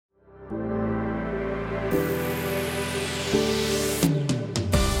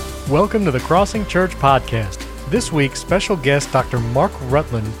Welcome to the Crossing Church Podcast. This week, special guest Dr. Mark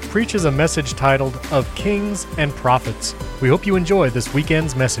Rutland preaches a message titled Of Kings and Prophets. We hope you enjoy this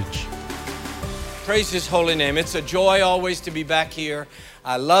weekend's message. Praise His holy name. It's a joy always to be back here.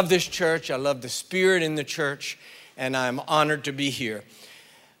 I love this church. I love the spirit in the church, and I'm honored to be here.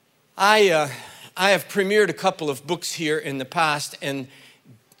 I have premiered a couple of books here in the past, and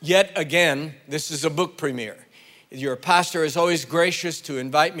yet again, this is a book premiere. Your pastor is always gracious to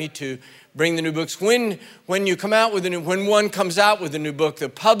invite me to bring the new books. When you come out with when one comes out with a new book, the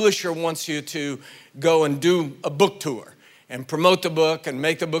publisher wants you to go and do a book tour and promote the book and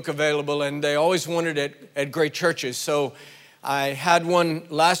make the book available, and they always wanted it at great churches. So I had one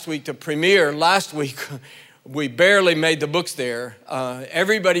last week to premiere. Last week, we barely made the books there.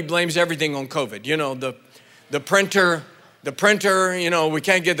 Everybody blames everything on COVID. You know, the printer, you know, we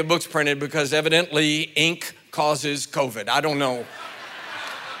can't get the books printed because evidently ink causes COVID. I don't know.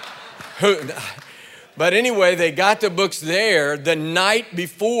 But anyway, they got the books there the night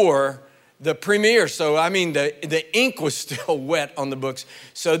before the premiere. So, I mean, the ink was still wet on the books.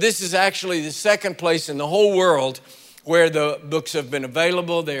 So this is actually the second place in the whole world where the books have been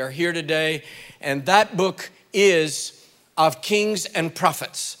available. They are here today. And that book is Of Kings and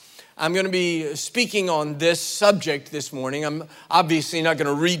Prophets. I'm going to be speaking on this subject this morning. I'm obviously not going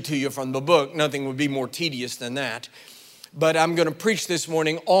to read to you from the book. Nothing would be more tedious than that. But I'm going to preach this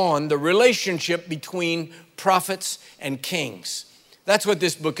morning on the relationship between prophets and kings. That's what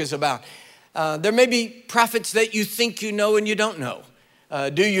this book is about. There may be prophets that you think you know and you don't know.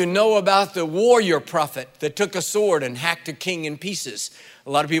 Do you know about the warrior prophet that took a sword and hacked a king in pieces?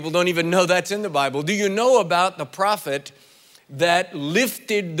 A lot of people don't even know that's in the Bible. Do you know about the prophet that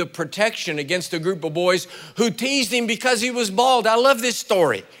lifted the protection against a group of boys who teased him because he was bald? I love this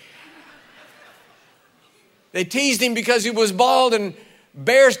story. They teased him because he was bald, and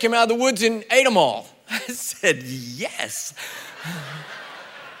bears came out of the woods and ate them all. I said, yes.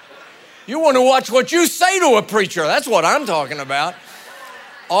 You want to watch what you say to a preacher. That's what I'm talking about.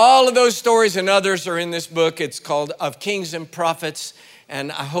 All of those stories and others are in this book. It's called Of Kings and Prophets,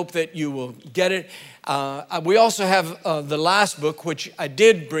 and I hope that you will get it. We also have the last book, which I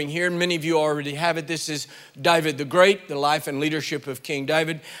did bring here. Many of you already have it. This is David the Great, the life and leadership of King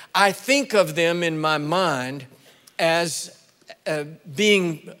David. I think of them in my mind as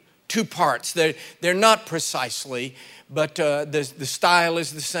being two parts. They're not precisely, but the style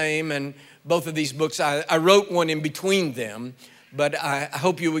is the same. And both of these books, I wrote one in between them. But I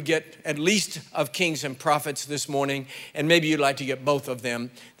hope you would get at least Of Kings and Prophets this morning, and maybe you'd like to get both of them.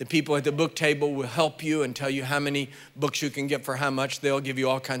 The people at the book table will help you and tell you how many books you can get for how much. They'll give you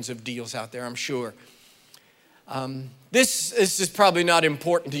all kinds of deals out there, I'm sure. This is probably not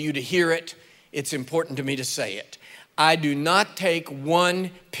important to you to hear it. It's important to me to say it. I do not take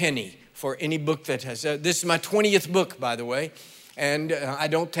 1 penny for any book that has, this is my 20th book, by the way. And I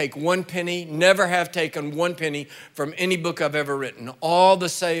don't take 1 penny, never have taken 1 penny from any book I've ever written. All the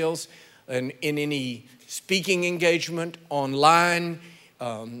sales and in any speaking engagement, online,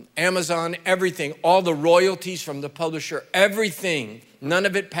 Amazon, everything, all the royalties from the publisher, everything, none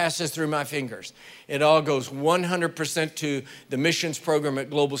of it passes through my fingers. It all goes 100% to the missions program at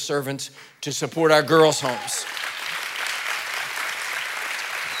Global Servants to support our girls' homes.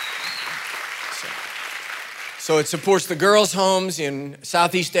 So it supports the girls' homes in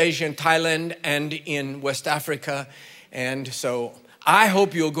Southeast Asia, in Thailand, and in West Africa. And so I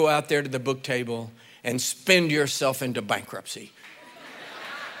hope you'll go out there to the book table and spend yourself into bankruptcy.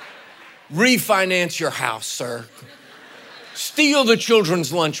 Refinance your house, sir. Steal the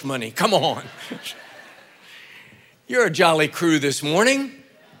children's lunch money. Come on. You're a jolly crew this morning.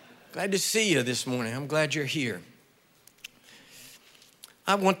 Glad to see you this morning. I'm glad you're here.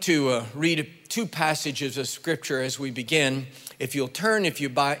 I want to read 2 passages of Scripture as we begin. If you'll turn,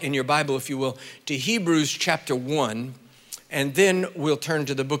 in your Bible, if you will, to Hebrews chapter 1, and then we'll turn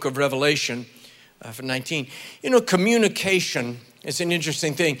to the book of Revelation for 19. You know, communication is an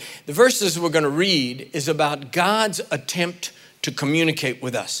interesting thing. The verses we're going to read is about God's attempt to communicate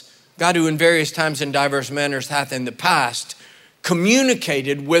with us. God, who in various times and diverse manners hath in the past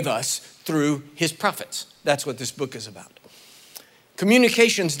communicated with us through His prophets. That's what this book is about.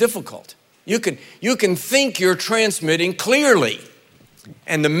 Communication's difficult. You can think you're transmitting clearly,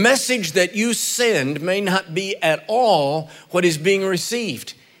 and the message that you send may not be at all what is being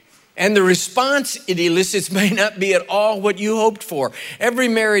received. And the response it elicits may not be at all what you hoped for. Every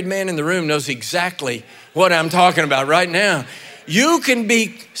married man in the room knows exactly what I'm talking about right now. You can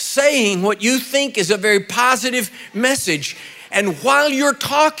be saying what you think is a very positive message, And while you're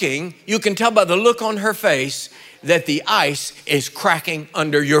talking, you can tell by the look on her face that the ice is cracking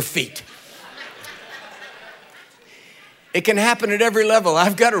under your feet. It can happen at every level.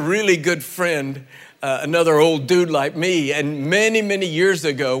 I've got a really good friend, another old dude like me, and many, many years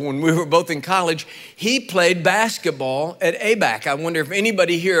ago when we were both in college, he played basketball at ABAC. I wonder if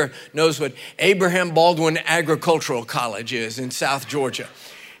anybody here knows what Abraham Baldwin Agricultural College is in South Georgia.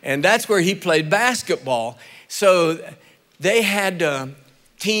 And that's where he played basketball. So they had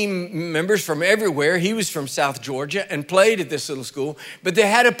team members from everywhere. He was from South Georgia and played at this little school, but they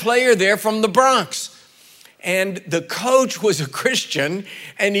had a player there from the Bronx. And the coach was a Christian,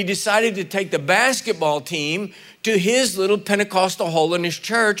 and he decided to take the basketball team to his little Pentecostal holiness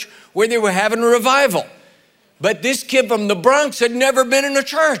church where they were having a revival. But this kid from the Bronx had never been in a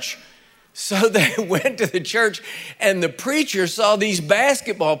church. So they went to the church, and the preacher saw these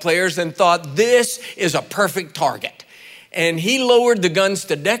basketball players and thought, this is a perfect target. And he lowered the guns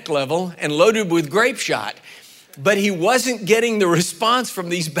to deck level and loaded with grape shot. But he wasn't getting the response from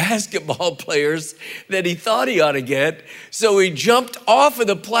these basketball players that he thought he ought to get. So he jumped off of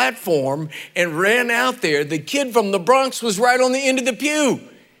the platform and ran out there. The kid from the Bronx was right on the end of the pew.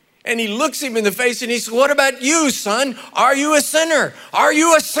 And he looks him in the face and he said, what about you, son? Are you a sinner? Are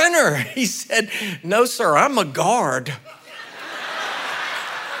you a sinner? He said, no, sir, I'm a guard.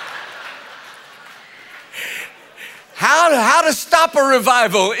 How to stop a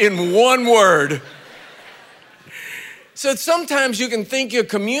revival in one word. So sometimes you can think you're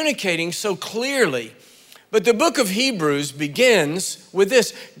communicating so clearly, but the book of Hebrews begins with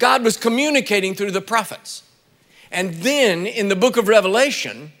this. God was communicating through the prophets. And then in the book of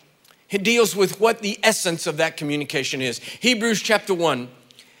Revelation, it deals with what the essence of that communication is. Hebrews chapter 1,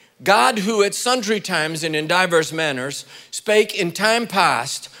 God who at sundry times and in diverse manners spake in time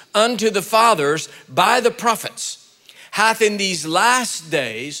past unto the fathers by the prophets, hath in these last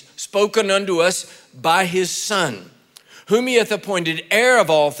days spoken unto us by his Son, whom he hath appointed heir of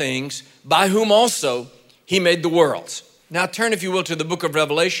all things, by whom also he made the worlds. Now turn, if you will, to the book of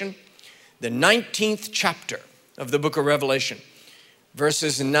Revelation, the 19th chapter of the book of Revelation,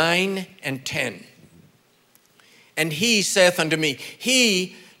 verses 9 and 10. And he saith unto me,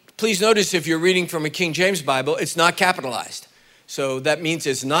 he, please notice if you're reading from a King James Bible, it's not capitalized. So that means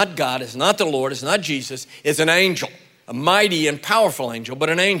it's not God, it's not the Lord, it's not Jesus, it's an angel, a mighty and powerful angel, but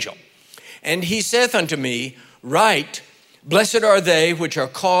an angel. And he saith unto me, write, blessed are they which are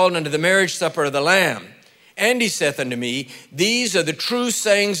called unto the marriage supper of the Lamb. And he saith unto me, these are the true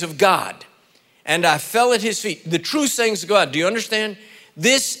sayings of God. And I fell at his feet. The true sayings of God. Do you understand?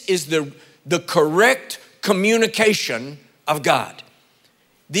 This is the correct communication of God.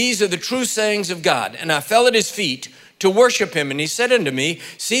 These are the true sayings of God. And I fell at his feet to worship him. And he said unto me,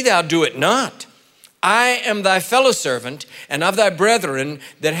 see thou do it not. I am thy fellow servant and of thy brethren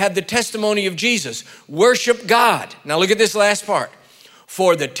that had the testimony of Jesus. Worship God. Now look at this last part.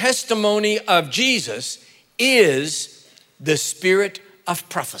 For the testimony of Jesus is the spirit of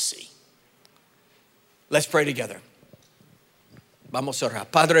prophecy. Let's pray together. Vamos a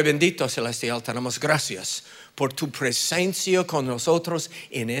orar. Padre bendito celestial, te damos gracias por tu presencia con nosotros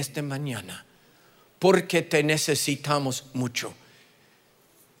en esta mañana, porque te necesitamos mucho.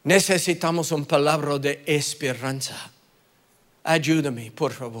 Necesitamos un palabra de esperanza. Ayúdame,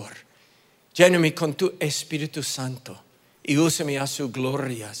 por favor. Lléname con tu Espíritu Santo y úsame a su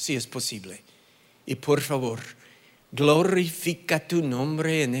gloria, si es posible. Y por favor, glorifica tu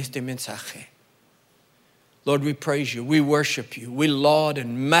nombre en este mensaje. Lord, we praise you. We worship you. We laud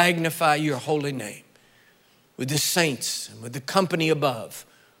and magnify your holy name. With the saints and with the company above,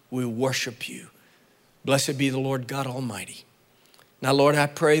 we worship you. Blessed be the Lord God Almighty. Now, Lord, I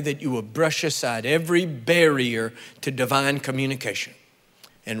pray that you will brush aside every barrier to divine communication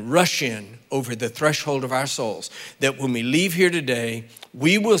and rush in over the threshold of our souls, that when we leave here today,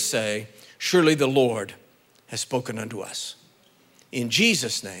 we will say, surely the Lord has spoken unto us. In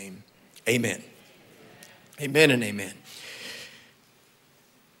Jesus' name, amen. Amen and amen.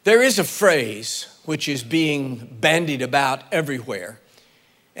 There is a phrase which is being bandied about everywhere,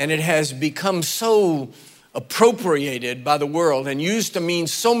 and it has become so appropriated by the world and used to mean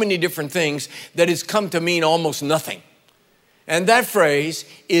so many different things that it's come to mean almost nothing. And that phrase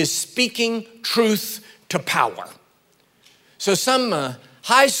is speaking truth to power. So some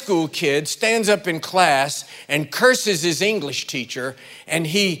high school kid stands up in class and curses his English teacher, and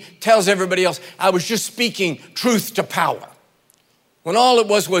he tells everybody else, I was just speaking truth to power, when all it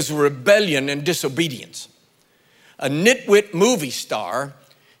was rebellion and disobedience. A nitwit movie star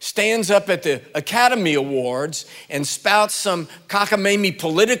stands up at the Academy Awards and spouts some cockamamie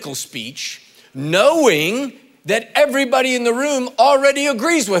political speech, knowing that everybody in the room already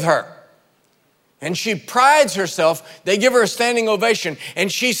agrees with her. And she prides herself. They give her a standing ovation.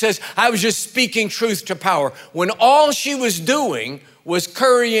 And she says, I was just speaking truth to power. When all she was doing was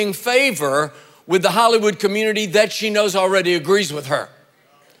currying favor with the Hollywood community that she knows already agrees with her.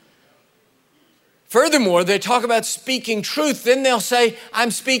 Furthermore, they talk about speaking truth. Then they'll say,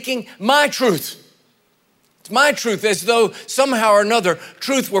 I'm speaking my truth. It's my truth, as though somehow or another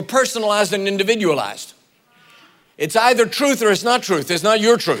truth were personalized and individualized. It's either truth or it's not truth. It's not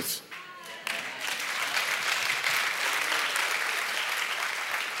your truth.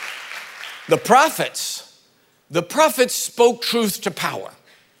 The prophets spoke truth to power.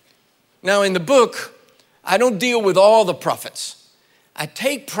 Now in the book, I don't deal with all the prophets. I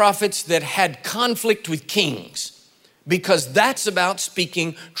take prophets that had conflict with kings because that's about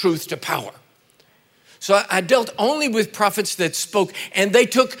speaking truth to power. So I dealt only with prophets that spoke, and they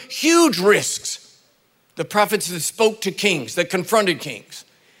took huge risks. The prophets that spoke to kings, that confronted kings.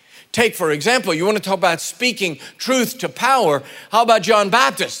 Take, for example, you want to talk about speaking truth to power. How about John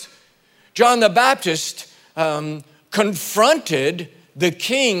Baptist? John the Baptist confronted the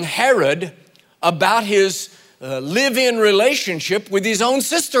king Herod about his live-in relationship with his own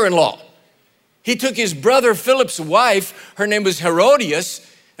sister-in-law. He took his brother Philip's wife, her name was Herodias,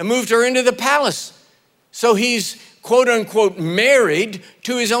 and moved her into the palace. So he's quote unquote married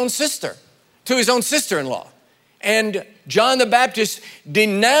to his own sister, to his own sister-in-law. And John the Baptist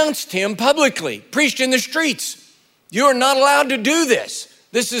denounced him publicly, preached in the streets. You are not allowed to do this.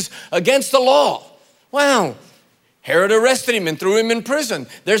 This is against the law. Wow. Herod arrested him and threw him in prison.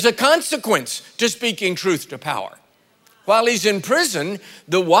 There's a consequence to speaking truth to power. While he's in prison,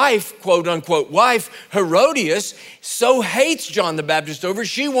 the wife, quote unquote wife, Herodias, so hates John the Baptist over,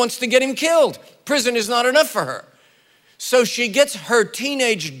 she wants to get him killed. Prison is not enough for her. So she gets her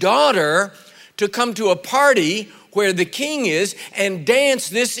teenage daughter to come to a party where the king is and dance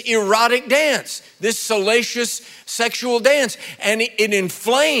this erotic dance, this salacious sexual dance. And it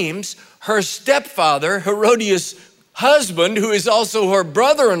inflames her stepfather, Herodias' husband, who is also her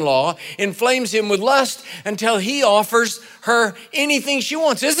brother-in-law, inflames him with lust until he offers her anything she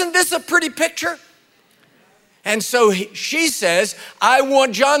wants. Isn't this a pretty picture? And so she says, I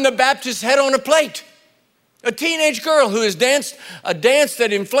want John the Baptist's head on a plate. A teenage girl who has danced a dance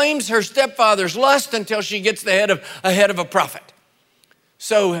that inflames her stepfather's lust until she gets the head of a prophet.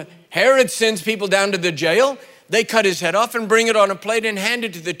 So Herod sends people down to the jail. They cut his head off and bring it on a plate and hand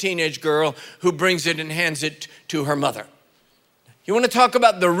it to the teenage girl, who brings it and hands it to her mother. You want to talk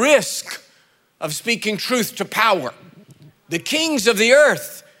about the risk of speaking truth to power? The kings of the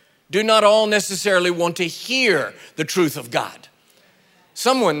earth do not all necessarily want to hear the truth of God.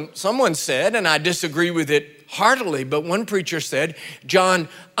 Someone said, and I disagree with it heartily, but one preacher said, John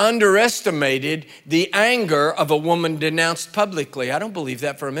underestimated the anger of a woman denounced publicly. I don't believe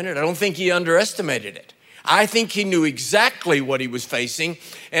that for a minute. I don't think he underestimated it. I think he knew exactly what he was facing,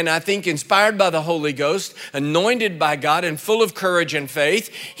 and I think inspired by the Holy Ghost, anointed by God, and full of courage and faith,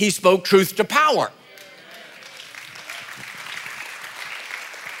 he spoke truth to power.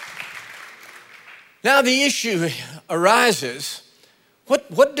 Now the issue arises,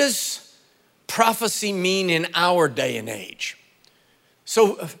 what does prophecy mean in our day and age?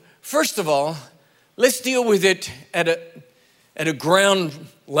 So first of all, let's deal with it at a ground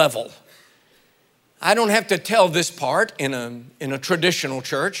level. I don't have to tell this part in a traditional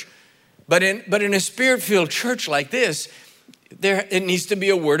church, but in a spirit-filled church like this, it needs to be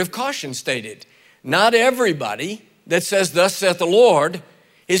a word of caution stated. Not everybody that says, thus saith the Lord,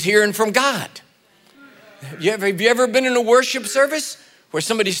 is hearing from God. Have you ever been in a worship service where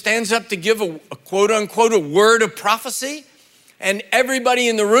somebody stands up to give a quote unquote a word of prophecy? And everybody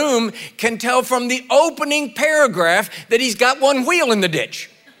in the room can tell from the opening paragraph that he's got one wheel in the ditch.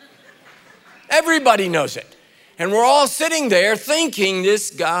 Everybody knows it. And we're all sitting there thinking this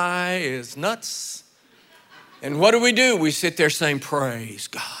guy is nuts. And what do? We sit there saying, praise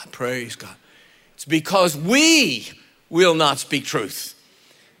God, praise God. It's because we will not speak truth.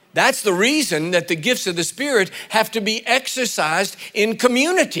 That's the reason that the gifts of the Spirit have to be exercised in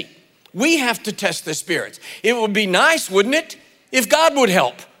community. We have to test the spirits. It would be nice, wouldn't it, if God would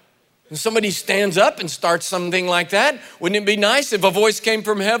help? And somebody stands up and starts something like that. Wouldn't it be nice if a voice came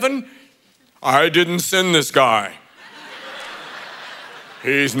from heaven? I didn't send this guy.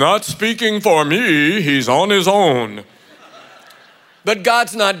 He's not speaking for me. He's on his own. But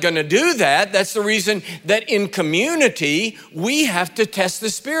God's not going to do that. That's the reason that in community, we have to test the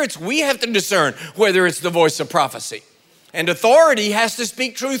spirits. We have to discern whether it's the voice of prophecy. And authority has to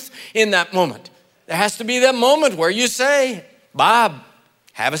speak truth in that moment. There has to be that moment where you say, Bob,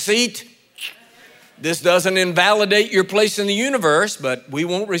 have a seat. This doesn't invalidate your place in the universe, but we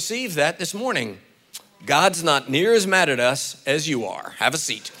won't receive that this morning. God's not near as mad at us as you are. Have a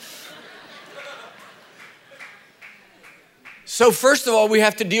seat. So first of all, we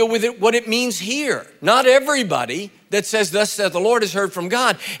have to deal with it, what it means here. Not everybody that says, thus saith the Lord, has heard from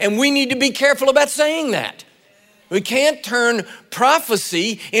God. And we need to be careful about saying that. We can't turn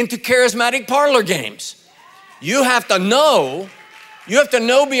prophecy into charismatic parlor games. You have to know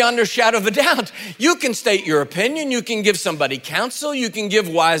beyond a shadow of a doubt. You can state your opinion. You can give somebody counsel. You can give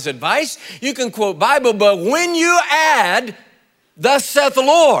wise advice. You can quote Bible. But when you add, thus saith the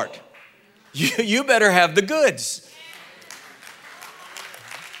Lord, you better have the goods.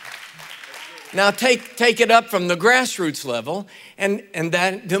 Now take it up from the grassroots level, and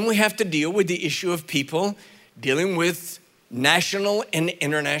then we have to deal with the issue of people dealing with national and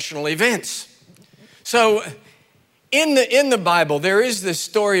international events. So in the Bible, there is this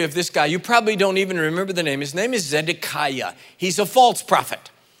story of this guy. You probably don't even remember the name. His name is Zedekiah. He's a false prophet.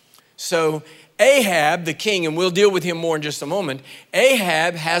 So Ahab, the king, and we'll deal with him more in just a moment,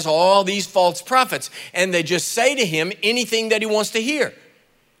 Ahab has all these false prophets, and they just say to him anything that he wants to hear.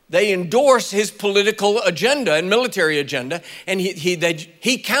 They endorse his political agenda and military agenda, and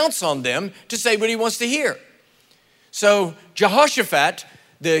he counts on them to say what he wants to hear. So Jehoshaphat,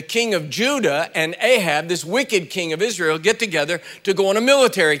 the king of Judah, and Ahab, this wicked king of Israel, get together to go on a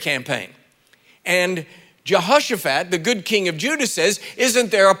military campaign. And Jehoshaphat, the good king of Judah, says,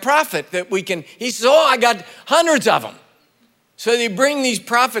 isn't there a prophet that we can, he says, I got hundreds of them. So they bring these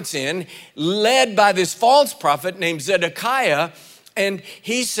prophets in, led by this false prophet named Zedekiah, and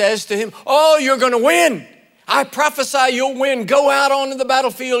he says to him, you're going to win. I prophesy you'll win. Go out onto the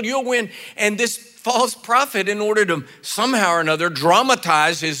battlefield, you'll win. And this false prophet, in order to somehow or another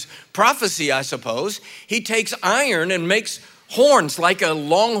dramatize his prophecy, I suppose, he takes iron and makes horns like a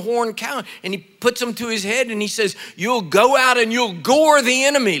longhorn cow, and he puts them to his head, and he says, you'll go out and you'll gore the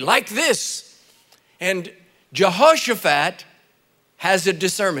enemy like this. And Jehoshaphat has a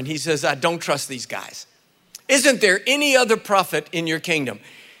discernment. He says, I don't trust these guys. Isn't there any other prophet in your kingdom?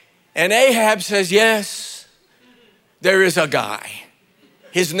 And Ahab says, yes, there is a guy.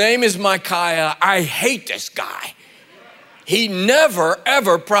 His name is Micaiah. I hate this guy. He never,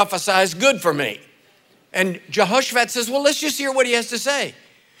 ever prophesies good for me. And Jehoshaphat says, well, let's just hear what he has to say.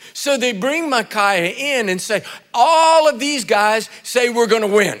 So they bring Micaiah in and say, all of these guys say we're going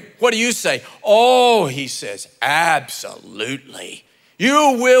to win. What do you say? He says, absolutely.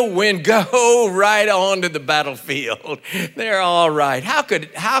 You will win. Go right on to the battlefield. They're all right. How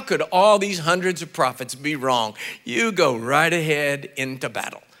could all these hundreds of prophets be wrong? You go right ahead into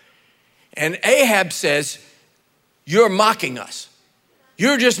battle. And Ahab says, you're mocking us.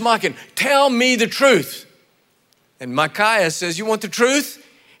 You're just mocking. Tell me the truth. And Micaiah says, you want the truth?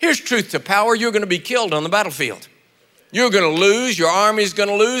 Here's truth to power. You're going to be killed on the battlefield. You're going to lose. Your army's going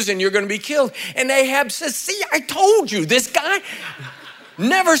to lose, and you're going to be killed. And Ahab says, see, I told you, this guy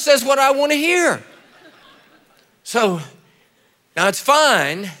never says what I want to hear. So now it's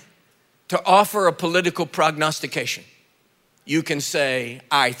fine to offer a political prognostication. You can say,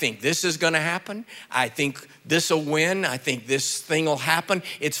 I think this is going to happen. I think this will win. I think this thing will happen.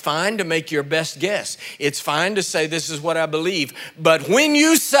 It's fine to make your best guess. It's fine to say, this is what I believe. But when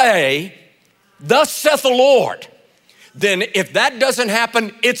you say, thus saith the Lord, then if that doesn't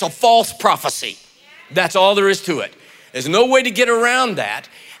happen, it's a false prophecy. That's all there is to it. There's no way to get around that.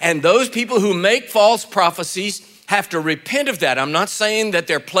 And those people who make false prophecies have to repent of that. I'm not saying that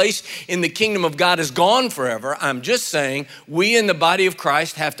their place in the kingdom of God is gone forever. I'm just saying we in the body of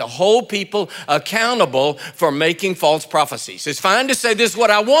Christ have to hold people accountable for making false prophecies. It's fine to say this is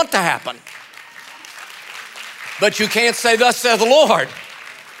what I want to happen, but you can't say thus saith the Lord.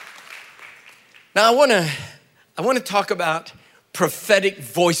 Now I want to talk about prophetic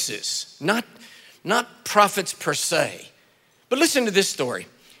voices, not prophets per se. But listen to this story.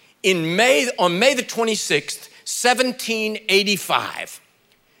 On May the 26th, 1785,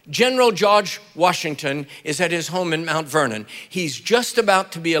 General George Washington is at his home in Mount Vernon. He's just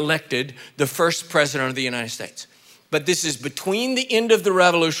about to be elected the first president of the United States. But this is between the end of the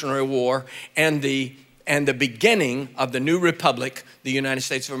Revolutionary War and the beginning of the new republic, the United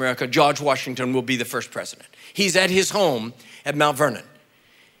States of America. George Washington will be the first president. He's at his home at Mount Vernon.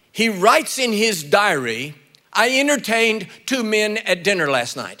 He writes in his diary, I entertained two men at dinner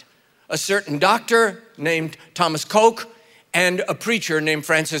last night, a certain doctor named Thomas Coke and a preacher named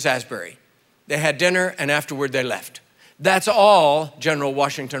Francis Asbury. They had dinner and afterward they left. That's all General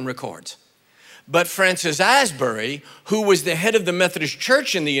Washington records. But Francis Asbury, who was the head of the Methodist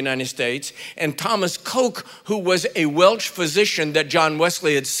Church in the United States, and Thomas Coke, who was a Welsh physician that John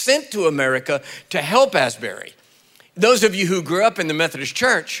Wesley had sent to America to help Asbury. Those of you who grew up in the Methodist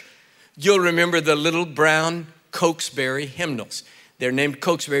Church, you'll remember the little brown Cokesbury hymnals. They're named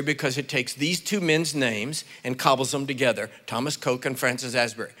Cokesbury because it takes these two men's names and cobbles them together, Thomas Coke and Francis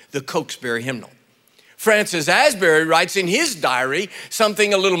Asbury, the Cokesbury hymnal. Francis Asbury writes in his diary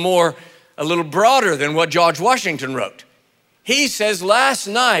something a little broader than what George Washington wrote. He says, last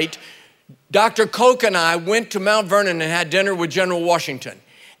night, Dr. Coke and I went to Mount Vernon and had dinner with General Washington.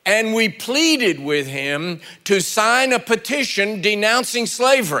 And we pleaded with him to sign a petition denouncing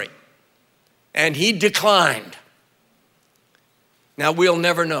slavery. And he declined. Now, we'll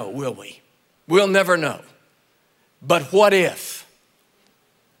never know, will we? We'll never know. But what if?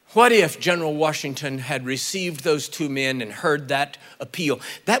 What if General Washington had received those two men and heard that appeal?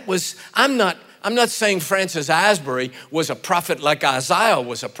 That was, I'm not saying Francis Asbury was a prophet like Isaiah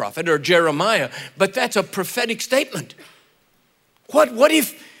was a prophet or Jeremiah, but that's a prophetic statement. What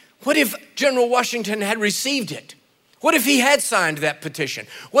if General Washington had received it? What if he had signed that petition?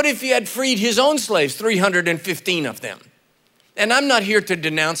 What if he had freed his own slaves, 315 of them? And I'm not here to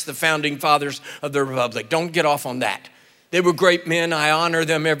denounce the founding fathers of the Republic. Don't get off on that. They were great men. I honor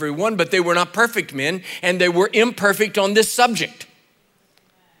them, every one, but they were not perfect men, and they were imperfect on this subject.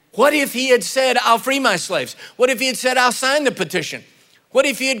 What if he had said, I'll free my slaves? What if he had said, I'll sign the petition? What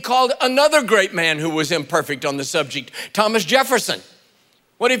if he had called another great man who was imperfect on the subject, Thomas Jefferson?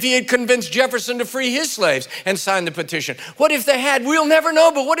 What if he had convinced Jefferson to free his slaves and sign the petition? What if they had? We'll never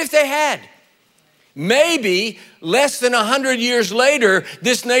know, but what if they had? Maybe less than 100 years later,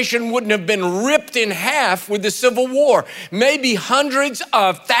 this nation wouldn't have been ripped in half with the Civil War. Maybe hundreds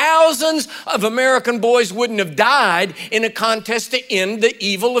of thousands of American boys wouldn't have died in a contest to end the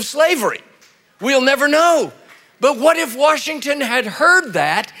evil of slavery. We'll never know. But what if Washington had heard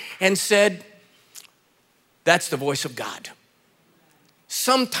that and said, that's the voice of God?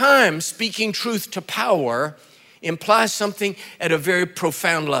 Sometimes speaking truth to power implies something at a very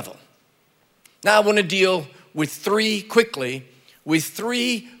profound level. Now I want to deal with three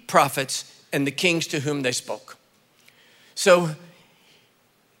prophets and the kings to whom they spoke. So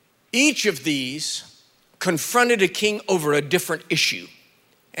each of these confronted a king over a different issue,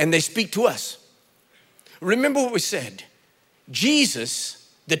 and they speak to us. Remember what we said.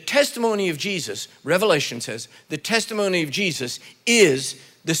 Jesus, the testimony of Jesus, Revelation says, the testimony of Jesus is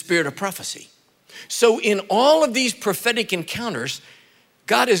the spirit of prophecy. So in all of these prophetic encounters,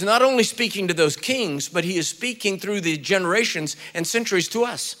 God is not only speaking to those kings, but he is speaking through the generations and centuries to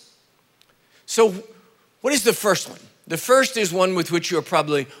us. So what is the first one? The first is one with which you're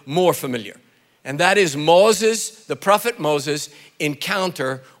probably more familiar, and that is Moses, the prophet Moses'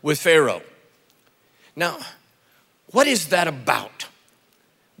 encounter with Pharaoh. Now, what is that about?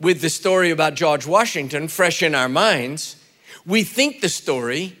 With the story about George Washington fresh in our minds, we think the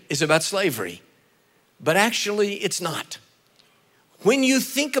story is about slavery, but actually it's not. When you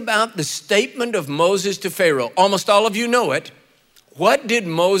think about the statement of Moses to Pharaoh, almost all of you know it. What did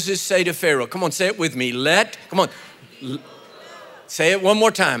Moses say to Pharaoh? Come on, say it with me. Say it one more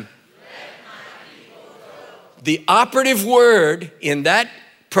time. The operative word in that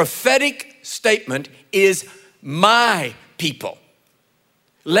prophetic statement is my people.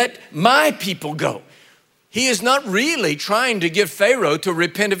 Let my people go. He is not really trying to get Pharaoh to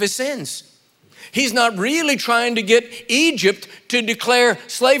repent of his sins. He's not really trying to get Egypt to declare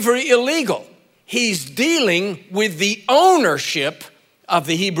slavery illegal. He's dealing with the ownership of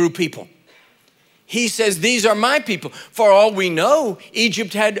the Hebrew people. He says, these are my people. For all we know,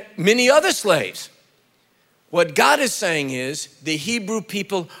 Egypt had many other slaves. What God is saying is, the Hebrew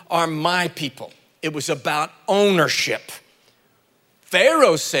people are my people. It was about ownership.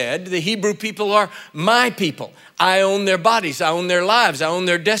 Pharaoh said, the Hebrew people are my people. I own their bodies. I own their lives. I own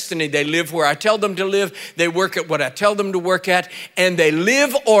their destiny. They live where I tell them to live. They work at what I tell them to work at. And they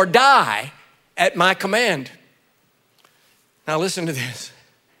live or die at my command. Now listen to this.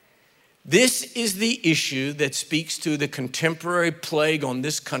 This is the issue that speaks to the contemporary plague on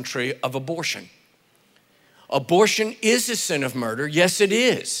this country of abortion. Abortion is a sin of murder. Yes, it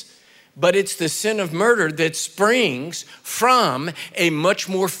is. But it's the sin of murder that springs from a much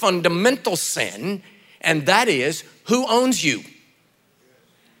more fundamental sin, and that is, who owns you?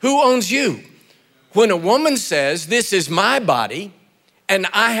 Who owns you? When a woman says, this is my body, and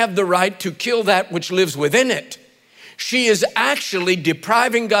I have the right to kill that which lives within it, she is actually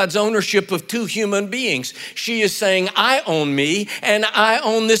depriving God's ownership of two human beings. She is saying, I own me, and I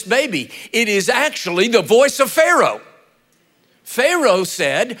own this baby. It is actually the voice of Pharaoh. Pharaoh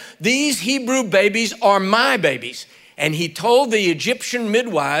said, these Hebrew babies are my babies. And he told the Egyptian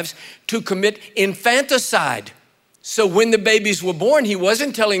midwives to commit infanticide. So when the babies were born, he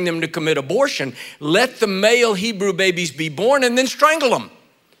wasn't telling them to commit abortion. Let the male Hebrew babies be born and then strangle them.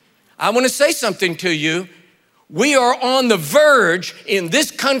 I want to say something to you. We are on the verge in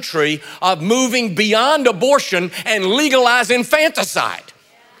this country of moving beyond abortion and legalize infanticide.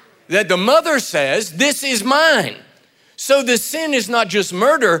 That the mother says, this is mine. So the sin is not just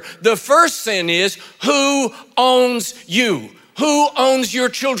murder. The first sin is, who owns you? Who owns your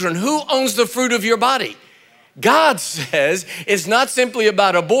children? Who owns the fruit of your body? God says it's not simply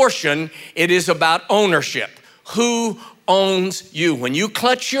about abortion, it is about ownership. Who owns you? When you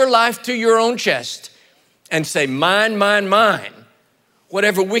clutch your life to your own chest and say, mine, mine, mine,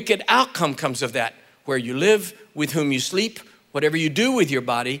 whatever wicked outcome comes of that, where you live, with whom you sleep, whatever you do with your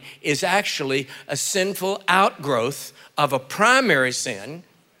body is actually a sinful outgrowth of a primary sin,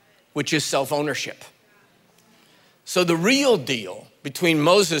 which is self-ownership. So the real deal between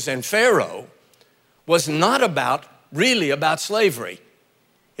Moses and Pharaoh was not really about slavery.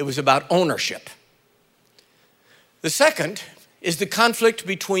 It was about ownership. The second is the conflict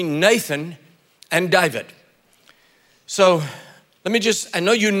between Nathan and David. So I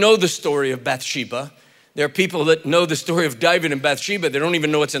know you know the story of Bathsheba. There are people that know the story of David and Bathsheba. They don't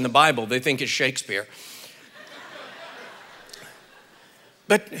even know it's in the Bible. They think it's Shakespeare.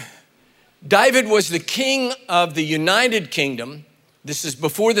 But David was the king of the United Kingdom. This is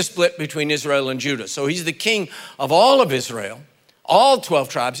before the split between Israel and Judah. So he's the king of all of Israel, all 12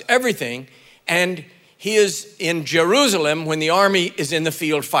 tribes, everything. And he is in Jerusalem when the army is in the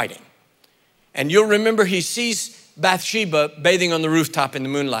field fighting. And you'll remember he sees Bathsheba bathing on the rooftop in the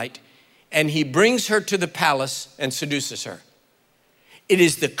moonlight, and he brings her to the palace and seduces her. It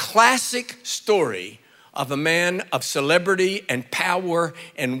is the classic story of a man of celebrity and power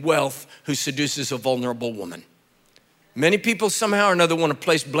and wealth who seduces a vulnerable woman. Many people somehow or another want to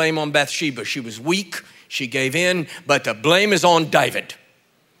place blame on Bathsheba. She was weak, she gave in, but the blame is on David.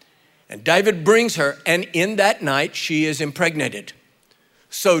 And David brings her, and in that night, she is impregnated.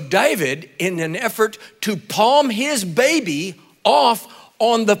 So David, in an effort to palm his baby off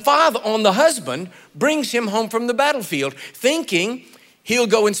on the husband, brings him home from the battlefield, thinking he'll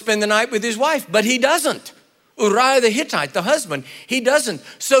go and spend the night with his wife, but he doesn't. Uriah the Hittite, the husband, he doesn't.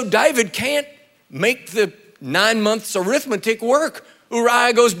 So David can't make the 9 months arithmetic work.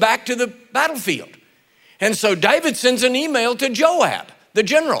 Uriah goes back to the battlefield. And so David sends an email to Joab, the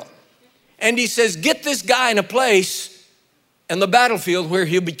general, and he says, get this guy in a place in the battlefield where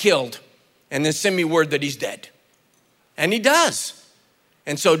he'll be killed, and then send me word that he's dead. And he does.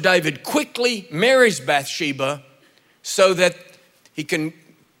 And so David quickly marries Bathsheba so that he can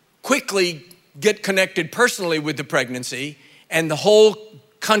quickly get connected personally with the pregnancy, and the whole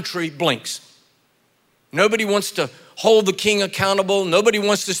country blinks. Nobody wants to hold the king accountable. Nobody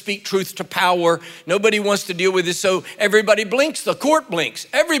wants to speak truth to power. Nobody wants to deal with this. So everybody blinks. The court blinks.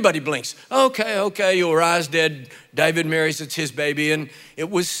 Everybody blinks. Okay, Uriah's dead. David marries, it's his baby. And it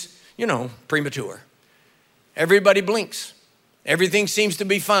was, premature. Everybody blinks. Everything seems to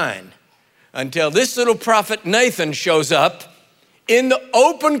be fine until this little prophet Nathan shows up in the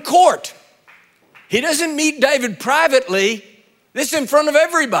open court. He doesn't meet David privately. This is in front of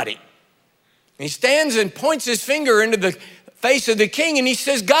everybody. He stands and points his finger into the face of the king, and he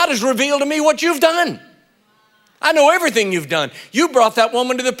says, God has revealed to me what you've done. I know everything you've done. You brought that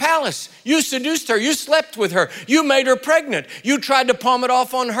woman to the palace. You seduced her. You slept with her. You made her pregnant. You tried to palm it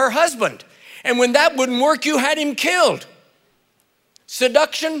off on her husband. And when that wouldn't work, you had him killed.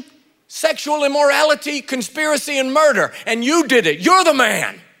 Seduction, sexual immorality, conspiracy, and murder. And you did it. You're the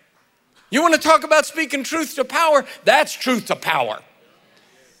man. You want to talk about speaking truth to power? That's truth to power.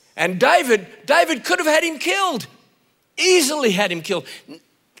 And David could have had him killed, easily had him killed.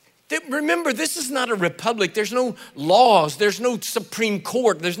 Remember, this is not a republic. There's no laws. There's no Supreme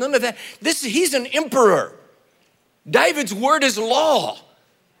Court. There's none of that. He's an emperor. David's word is law.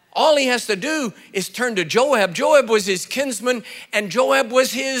 All he has to do is turn to Joab. Joab was his kinsman, and Joab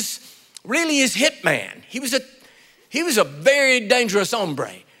was his hitman. He was a very dangerous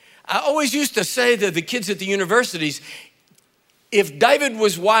hombre. I always used to say to the kids at the universities, if David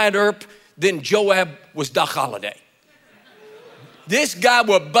was Wyatt Earp, then Joab was Doc Holliday. This guy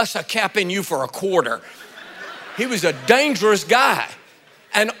would bust a cap in you for a quarter. He was a dangerous guy.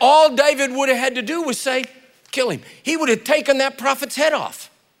 And all David would have had to do was say, kill him. He would have taken that prophet's head off.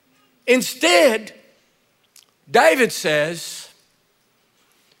 Instead, David says,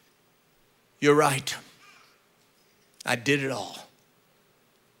 you're right. I did it all.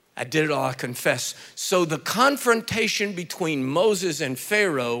 I did it all, I confess. So the confrontation between Moses and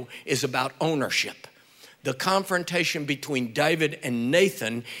Pharaoh is about ownership. The confrontation between David and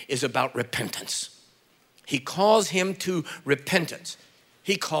Nathan is about repentance. He calls him to repentance.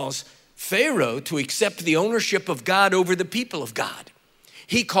 He calls Pharaoh to accept the ownership of God over the people of God.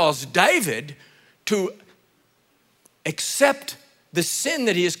 He calls David to accept the sin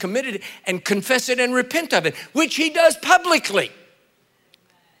that he has committed and confess it and repent of it, which he does publicly.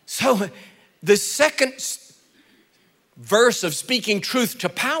 So the second verse of speaking truth to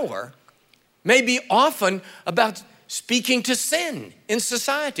power may be often about speaking to sin in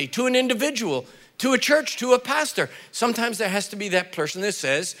society, to an individual, to a church, to a pastor. Sometimes there has to be that person that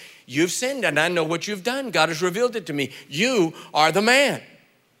says, you've sinned and I know what you've done. God has revealed it to me. You are the man.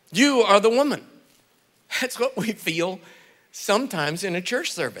 You are the woman. That's what we feel sometimes in a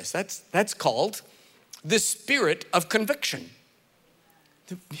church service. That's called the spirit of conviction.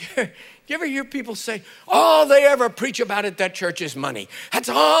 You ever hear people say, all they ever preach about at that church is money. That's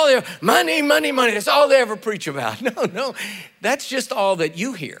all they, money, money, money. That's all they ever preach about. No, that's just all that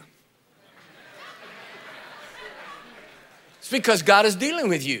you hear. It's because God is dealing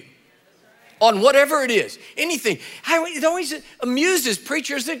with you on whatever it is, anything. It always amuses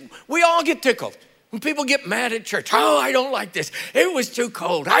preachers that we all get tickled. When people get mad at church, oh, I don't like this. It was too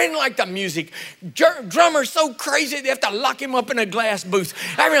cold. I didn't like the music. Drummer's so crazy, they have to lock him up in a glass booth.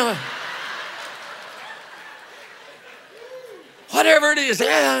 Whatever it is,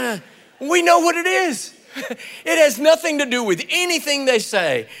 we know what it is. It has nothing to do with anything they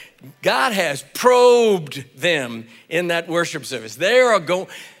say. God has probed them in that worship service. They are going,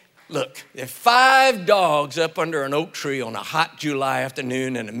 look, if 5 dogs up under an oak tree on a hot July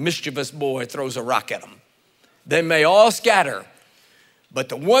afternoon and a mischievous boy throws a rock at them, they may all scatter, but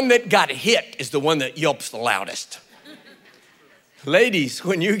the one that got hit is the one that yelps the loudest. Ladies,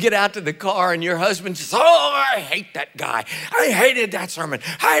 when you get out to the car and your husband says, oh, I hate that guy. I hated that sermon.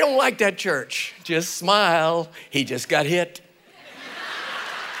 I don't like that church. Just smile. He just got hit.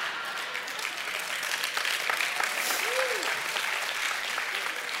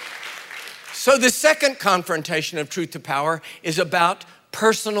 So the second confrontation of truth to power is about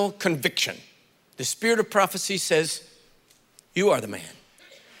personal conviction. The spirit of prophecy says, you are the man.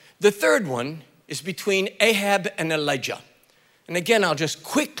 The third one is between Ahab and Elijah. And again, I'll just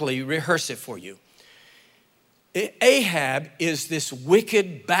quickly rehearse it for you. Ahab is this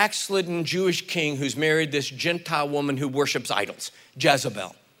wicked, backslidden Jewish king who's married this Gentile woman who worships idols,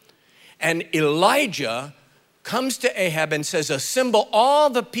 Jezebel. And Elijah comes to Ahab and says, assemble all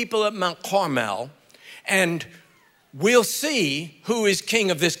the people at Mount Carmel and we'll see who is king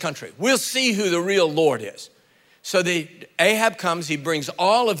of this country. We'll see who the real Lord is. So Ahab comes, he brings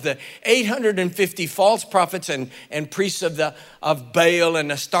all of the 850 false prophets and priests of Baal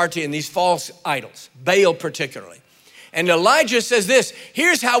and Astarte and these false idols, Baal particularly. And Elijah says this,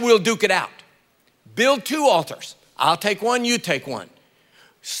 here's how we'll duke it out. Build 2 altars. I'll take one, you take one.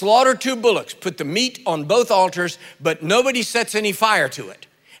 Slaughter 2 bullocks, put the meat on both altars, but nobody sets any fire to it.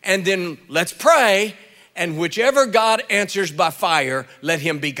 And then let's pray, and whichever God answers by fire, let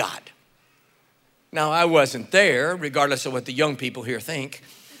him be God. Now, I wasn't there, regardless of what the young people here think.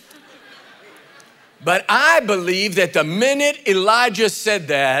 But I believe that the minute Elijah said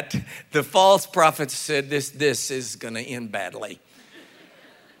that, the false prophets said this is going to end badly.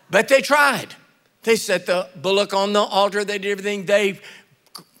 But they tried. They set the bullock on the altar. They did everything.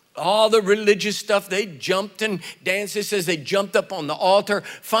 All the religious stuff, they jumped and danced. It says they jumped up on the altar.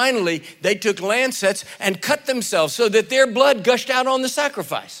 Finally, they took lancets and cut themselves so that their blood gushed out on the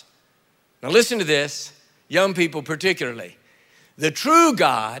sacrifice. Now listen to this, young people particularly. The true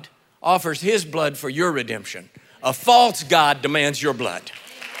God offers his blood for your redemption. A false God demands your blood.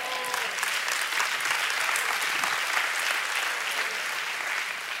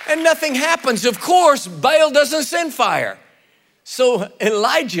 And nothing happens. Of course, Baal doesn't send fire. So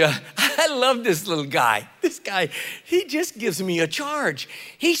Elijah, I love this little guy. This guy, he just gives me a charge.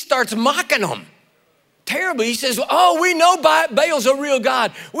 He starts mocking them. Terribly. He says, oh, we know Baal's a real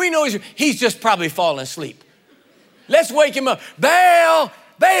God. We know he's just probably falling asleep. Let's wake him up. Baal,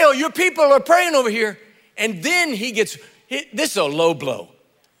 your people are praying over here. And then this is a low blow.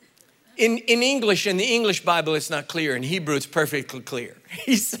 In English, in the English Bible, it's not clear. In Hebrew, it's perfectly clear.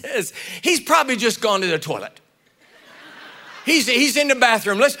 He says, he's probably just gone to the toilet. He's in the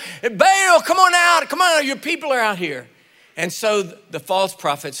bathroom. Baal, come on out. Come on, your people are out here. And so the false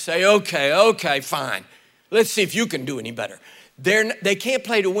prophets say, okay, fine. Let's see if you can do any better. They can't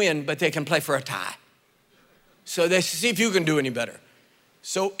play to win, but they can play for a tie. So they see if you can do any better.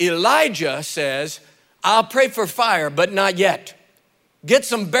 So Elijah says, I'll pray for fire, but not yet. get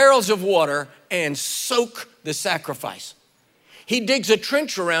some barrels of water and soak the sacrifice. He digs a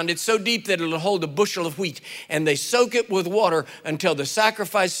trench around it so deep that it'll hold a bushel of wheat. And they soak it with water until the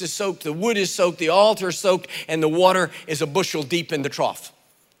sacrifice is soaked, the wood is soaked, the altar is soaked, and the water is a bushel deep in the trough.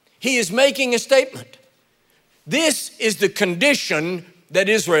 He is making a statement. This is the condition that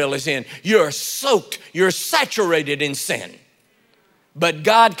Israel is in. You're soaked, you're saturated in sin. But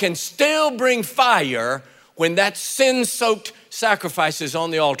God can still bring fire when that sin-soaked sacrifice is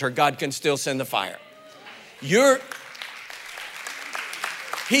on the altar. God can still send the fire.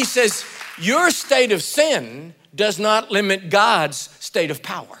 He says, your state of sin does not limit God's state of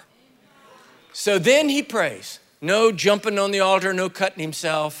power. So then he prays. No jumping on the altar, no cutting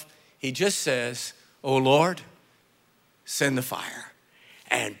himself. He just says, oh Lord, send the fire.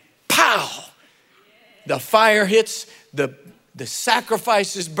 And pow! The fire hits, the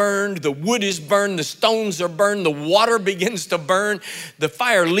sacrifice is burned, the wood is burned, the stones are burned, the water begins to burn. The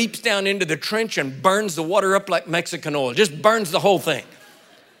fire leaps down into the trench and burns the water up like Mexican oil, just burns the whole thing.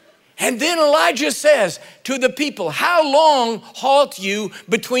 And then Elijah says to the people, how long halt you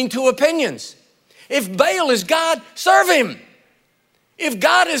between two opinions? If Baal is God, serve him. If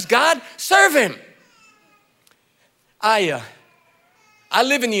God is God, serve him. I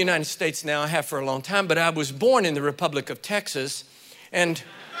live in the United States now. I have for a long time, but I was born in the Republic of Texas. And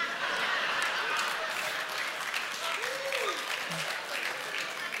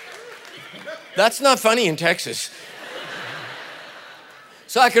that's not funny in Texas.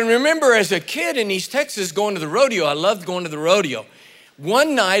 So I can remember as a kid in East Texas going to the rodeo. I loved going to the rodeo.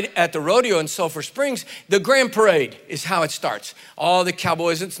 One night at the rodeo in Sulphur Springs, the grand parade is how it starts. All the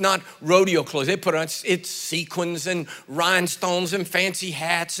cowboys, it's not rodeo clothes. They put on, it's sequins and rhinestones and fancy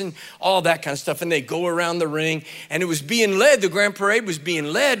hats and all that kind of stuff. And they go around the ring. And it was being led, the grand parade was being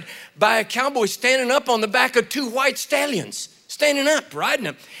led by a cowboy standing up on the back of two white stallions. Standing up, riding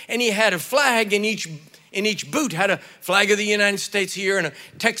them. And he had a flag in each boot, had a flag of the United States here and a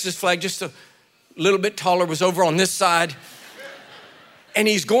Texas flag just a little bit taller, was over on this side. And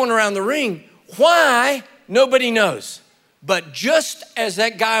he's going around the ring. Why? Nobody knows. But just as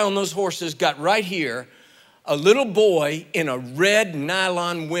that guy on those horses got right here, a little boy in a red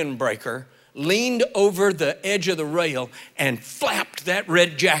nylon windbreaker leaned over the edge of the rail and flapped that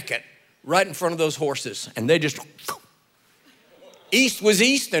red jacket right in front of those horses. And they just, east was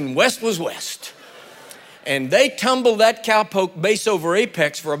east and west was west. And they tumbled that cowpoke base over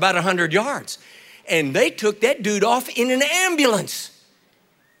apex for about 100 yards. And they took that dude off in an ambulance.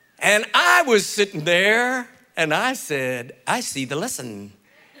 And I was sitting there and I said, I see the lesson.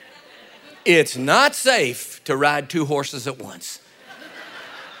 It's not safe to ride two horses at once.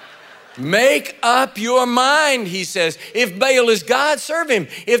 Make up your mind, he says. If Baal is God, serve him.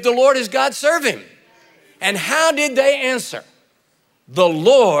 If the Lord is God, serve him. And how did they answer? The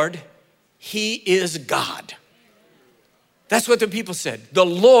Lord, he is God. That's what the people said. The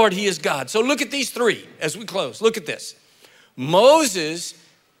Lord, he is God. So look at these three as we close. Look at this. Moses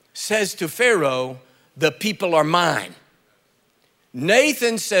says to Pharaoh, the people are mine.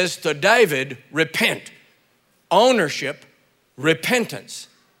 Nathan says to David, repent. Ownership, repentance.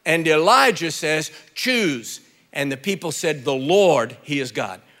 And Elijah says, choose. And the people said, the Lord, he is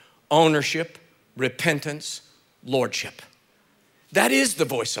God. Ownership, repentance, lordship. That is the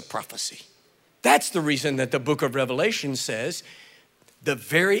voice of prophecy. That's the reason that the book of Revelation says the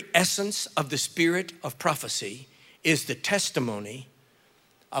very essence of the spirit of prophecy is the testimony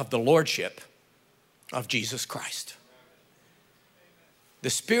of the lordship of Jesus Christ. The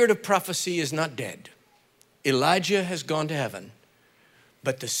spirit of prophecy is not dead. Elijah has gone to heaven,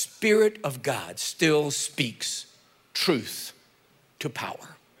 but the Spirit of God still speaks truth to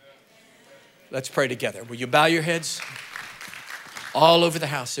power. Let's pray together. Will you bow your heads? All over the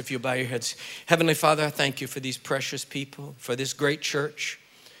house, if you bow your heads. Heavenly Father, I thank you for these precious people, for this great church.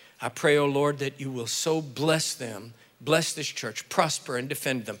 I pray, oh Lord, that you will so bless them, bless this church, prosper and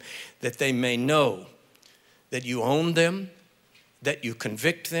defend them, that they may know that you own them, that you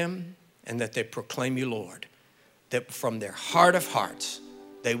convict them, and that they proclaim you, Lord. That from their heart of hearts,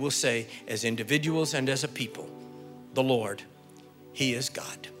 they will say, as individuals and as a people, the Lord, he is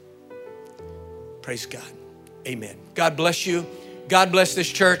God. Praise God. Amen. God bless you. God bless this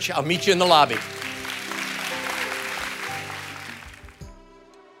church. I'll meet you in the lobby.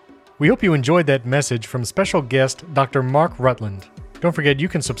 We hope you enjoyed that message from special guest Dr. Mark Rutland. Don't forget you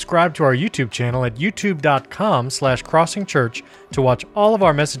can subscribe to our YouTube channel at youtube.com/crossingchurch to watch all of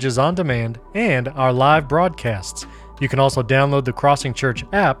our messages on demand and our live broadcasts. You can also download the Crossing Church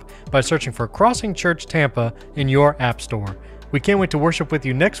app by searching for Crossing Church Tampa in your app store. We can't wait to worship with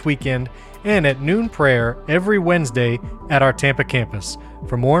you next weekend and at noon prayer every Wednesday at our Tampa campus.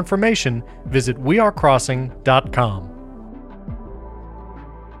 For more information, visit wearecrossing.com.